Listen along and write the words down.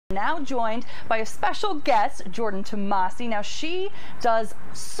Now joined by a special guest, Jordan Tomase. Now she does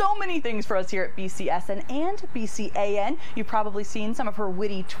so many things for us here at BCSN and BCAN. You've probably seen some of her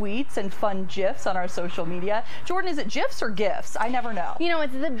witty tweets and fun GIFs on our social media. Jordan, is it GIFs or GIFs? I never know. You know,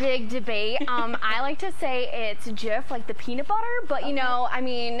 it's the big debate. I like to say it's GIF, like the peanut butter, but you know, I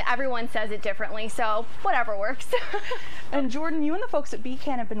mean, everyone says it differently, so whatever works. And Jordan, you and the folks at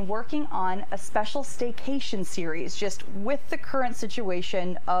BCAN have been working on a special staycation series, just with the current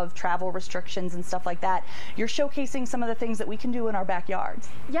situation of travel restrictions and stuff like that. You're showcasing some of the things that we can do in our backyards.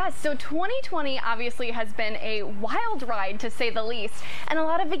 Yes, so 2020 obviously has been a wild ride, to say the least, and a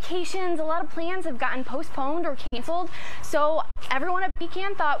lot of vacations, a lot of plans have gotten postponed or canceled. So everyone at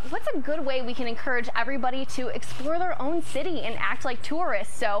BCAN thought, what's a good way we can encourage everybody to explore their own city and act like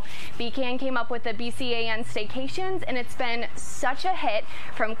tourists? So BCAN came up with the BCAN Staycations, and it's been such a hit,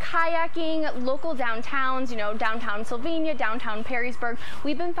 from kayaking, local downtowns, you know, downtown Sylvania, downtown Perrysburg.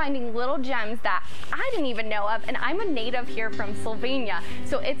 We've been finding little gems that I didn't even know of, and I'm a native here from Sylvania,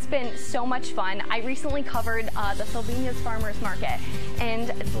 so it's been so much fun. I recently covered the Sylvania's farmers market, and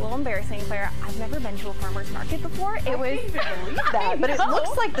it's a little embarrassing, Claire. I've never been to a farmers market before. I can't even believe that, but it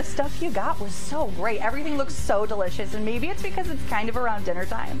looks like the stuff you got was so great. Everything looks so delicious, and maybe it's because it's kind of around dinner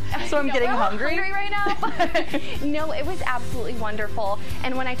time, so I'm getting hungry right now. No, it was absolutely wonderful.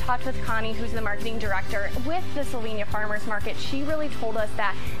 And when I talked with Connie, who's the marketing director with the Sylvania Farmers Market, she really told us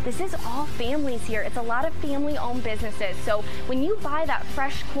that this is all families here. It's a lot of family-owned businesses. So when you buy that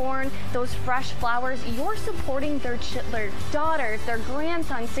fresh corn, those fresh flowers, you're supporting their daughters, their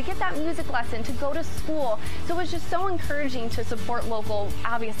grandsons to get that music lesson, to go to school. So it's just so encouraging to support local,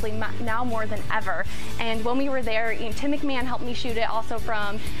 obviously now more than ever. And when we were there, Tim McMahon helped me shoot it, also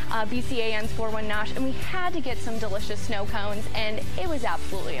from BCAN's 4-1 Nosh, and we had to get some delicious snow cones, and it was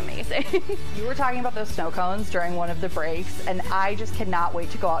absolutely amazing. You were talking about those snow cones during one of the breaks, and I just cannot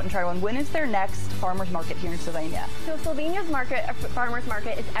wait to go out and try one. When is their next farmers market here in Sylvania? So Sylvania's farmers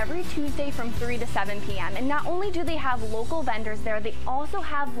market is every Tuesday from 3 to 7 p.m. And not only do they have local vendors there, they also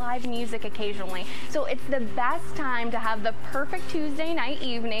have live music occasionally. So it's the best time to have the perfect Tuesday night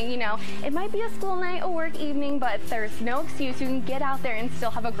evening. You know, it might be a school night or work evening, but there's no excuse. You can get out there and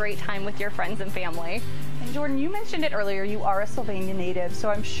still have a great time with your friends and family. And Jordan, you mentioned it earlier, you are a Sylvania native,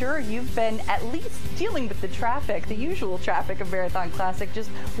 so I'm sure you've been at least dealing with the traffic, the usual traffic of Marathon Classic. Just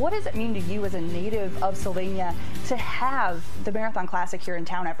what does it mean to you as a native of Sylvania to have the Marathon Classic here in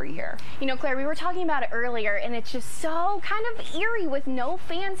town every year? You know, Claire, we were talking about it earlier, and it's just so kind of eerie with no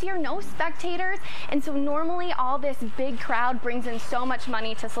fans here, no spectators. And so normally all this big crowd brings in so much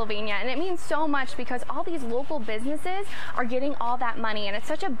money to Sylvania, and it means so much because all these local businesses are getting all that money, and it's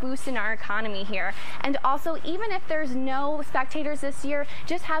such a boost in our economy here. And also, even if there's no spectators this year,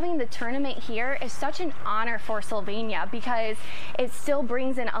 just having the tournament here is such an honor for Sylvania, because it still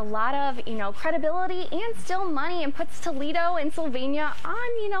brings in a lot of, you know, credibility and still money, and puts Toledo and Sylvania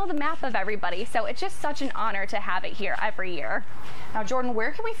on, you know, the map of everybody. So it's just such an honor to have it here every year. Now, Jordan,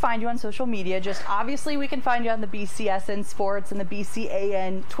 where can we find you on social media? Just obviously we can find you on the BCSN Sports and the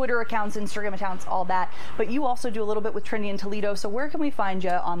BCAN Twitter accounts, Instagram accounts, all that. But you also do a little bit with Trendy in Toledo. So where can we find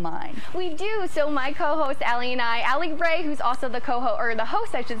you online? We do. So my co-host Allie and I, Allie Bray, who's also the co-host, or the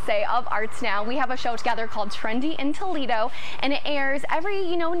host, I should say, of Arts Now, we have a show together called Trendy in Toledo, and it airs every,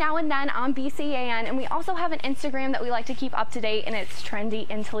 you know, now and then on BCAN. And we also have an Instagram that we like to keep up to date, and it's Trendy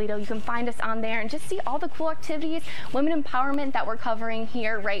in Toledo. You can find us on there and just see all the cool activities, women empowerment that we're covering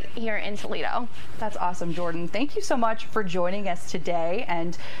here, right here in Toledo. That's awesome, Jordan. Thank you so much for joining us today,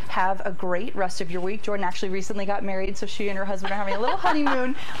 and have a great rest of your week. Jordan actually recently got married, so she and her husband are having a little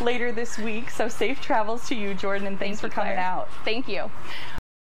honeymoon later this week. So safe travels to you, Jordan, and thanks for coming out. Thank you.